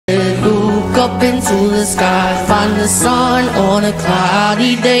up into the sky, find the sun on a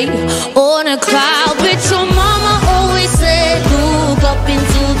cloudy day. On a cloud, but your mama always said, look up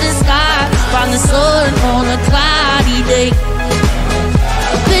into the sky, find the sun on a cloudy day.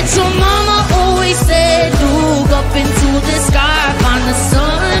 But your mama always said, look up into the sky, find the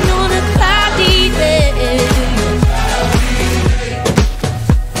sun on a cloudy day.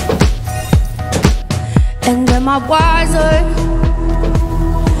 And am I wiser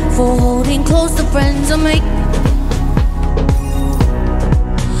for holding close to friends I make?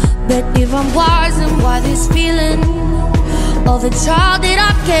 But if I'm wise, then why this feeling of a child that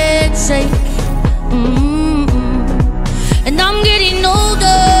I can't shake? And I'm getting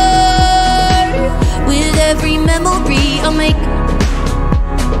older with every memory I make.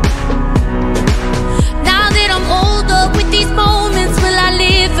 Now that I'm older, with these moments, will I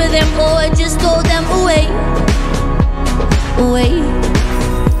live for them or just throw them away?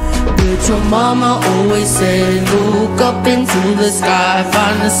 But your mama always said, look up into the sky,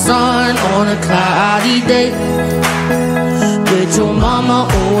 find the sun on a cloudy day. But your mama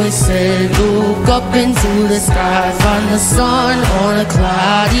always said, look up into the sky, find the sun on a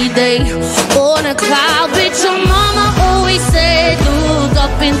cloudy day. On a cloud, but your mama always said, look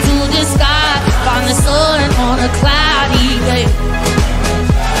up into the sky, find the sun on a cloudy day.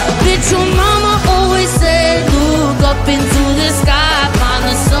 But your mama always said, look up into the sky, find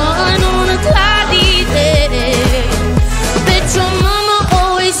the sun on a cloudy day. But your mama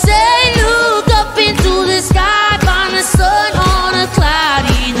always said, look up into the sky, find the sun on a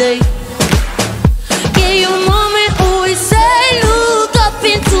cloudy day. Yeah, your mama always said, look up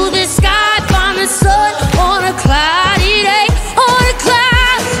into the sky, find the sun on a cloudy day. On a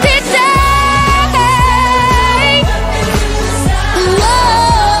cloudy day.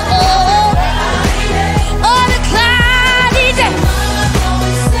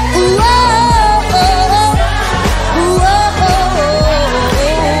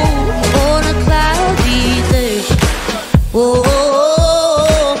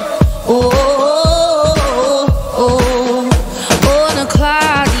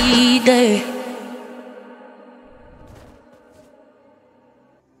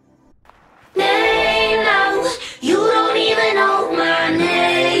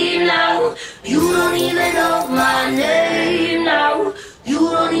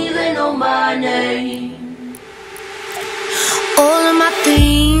 All of my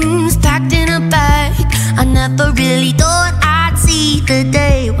things packed in a bag. I never really thought I'd see the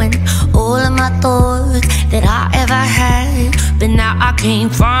day when all of my thoughts that I ever had, but now I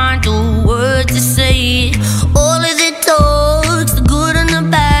can't find the words to say it. All of the talks, the good and the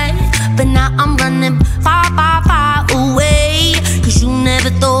bad, but now I'm running far, far, far away. Cause you never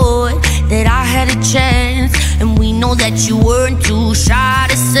thought that I had a chance, and we know that you weren't too shy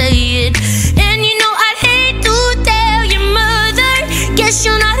to say it. And you know I'd hate to tell your mother, guess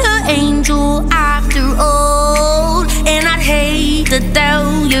you're not her angel after all. And I'd hate to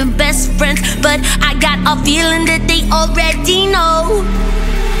tell your best friends, but I got a feeling that they already know.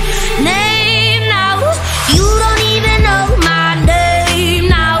 Name now, you don't even know my name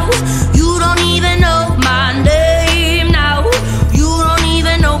now. You don't even know my name now. You don't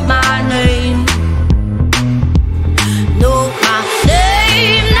even know my name. Know my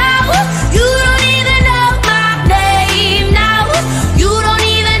name now. You don't even know my name now. You don't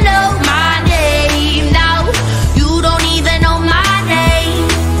even know my name now. You don't even know my name.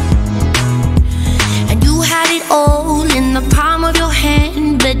 And you had it all in the palm of your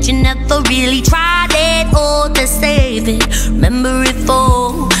hand, but you never really tried it all to save it. Remember it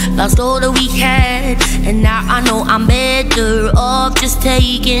all, lost all that we had, and now I know I'm better off just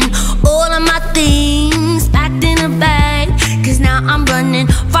taking all of my things packed in a bag. Cause now I'm running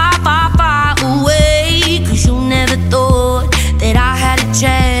far, far, far away. Cause you never thought that I had a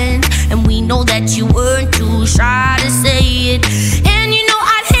chance, and we know that you weren't too shy to say it. And you know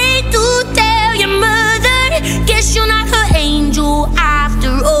I'd hate to tell your mother, guess you're not her angel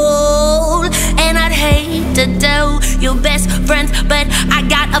after all. And I'd hate to tell your best friends, but I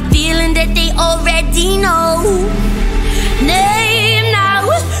got a feeling that they already know. Name now,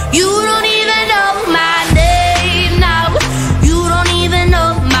 you don't even know my name now. You don't even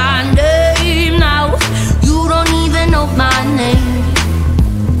know my name now. You don't even know my name.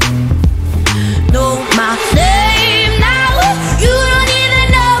 Know my name now. You don't even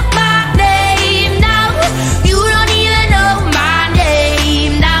know my name now. You don't even know my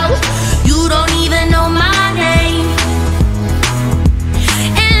name now. You don't even know my name.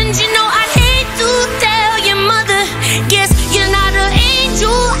 And you know I hate to tell your mother, guess you're not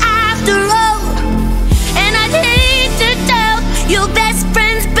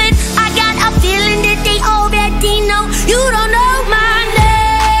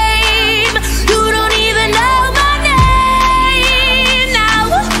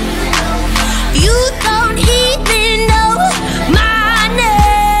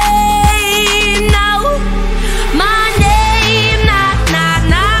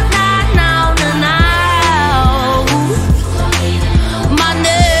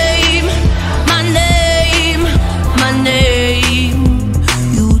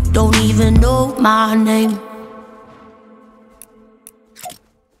call my name.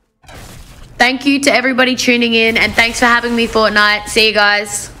 Thank you to everybody tuning in, and thanks for having me, Fortnite. See you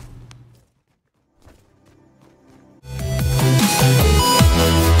guys.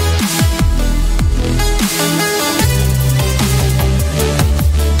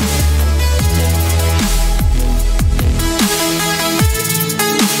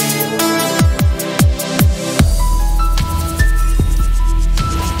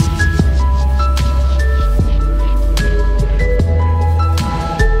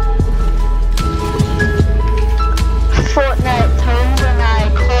 Fortnite tones and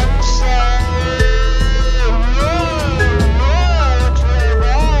icons.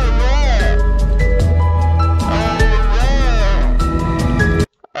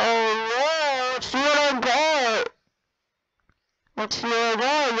 What's your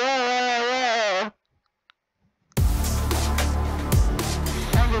name?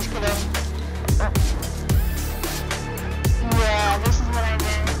 I'm just kidding. Yeah, this is what I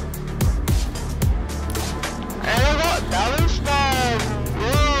meant. And I got dollar stars.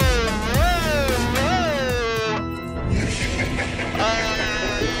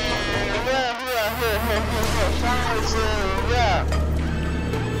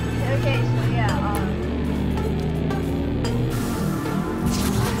 Okay, so yeah,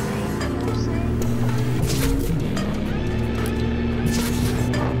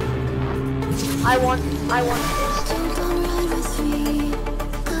 I want this.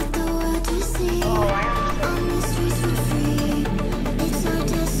 Oh,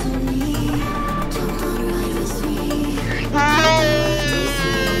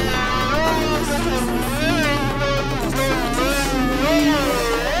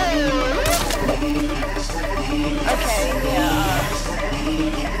 okay, yeah.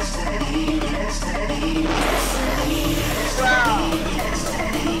 Wow.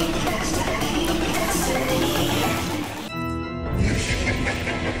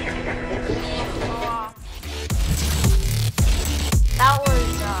 That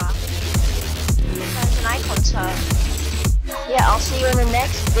was an icon turn. Yeah, I'll see you in the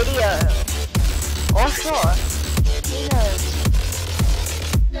next video. Or sure. Who knows?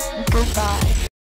 Goodbye.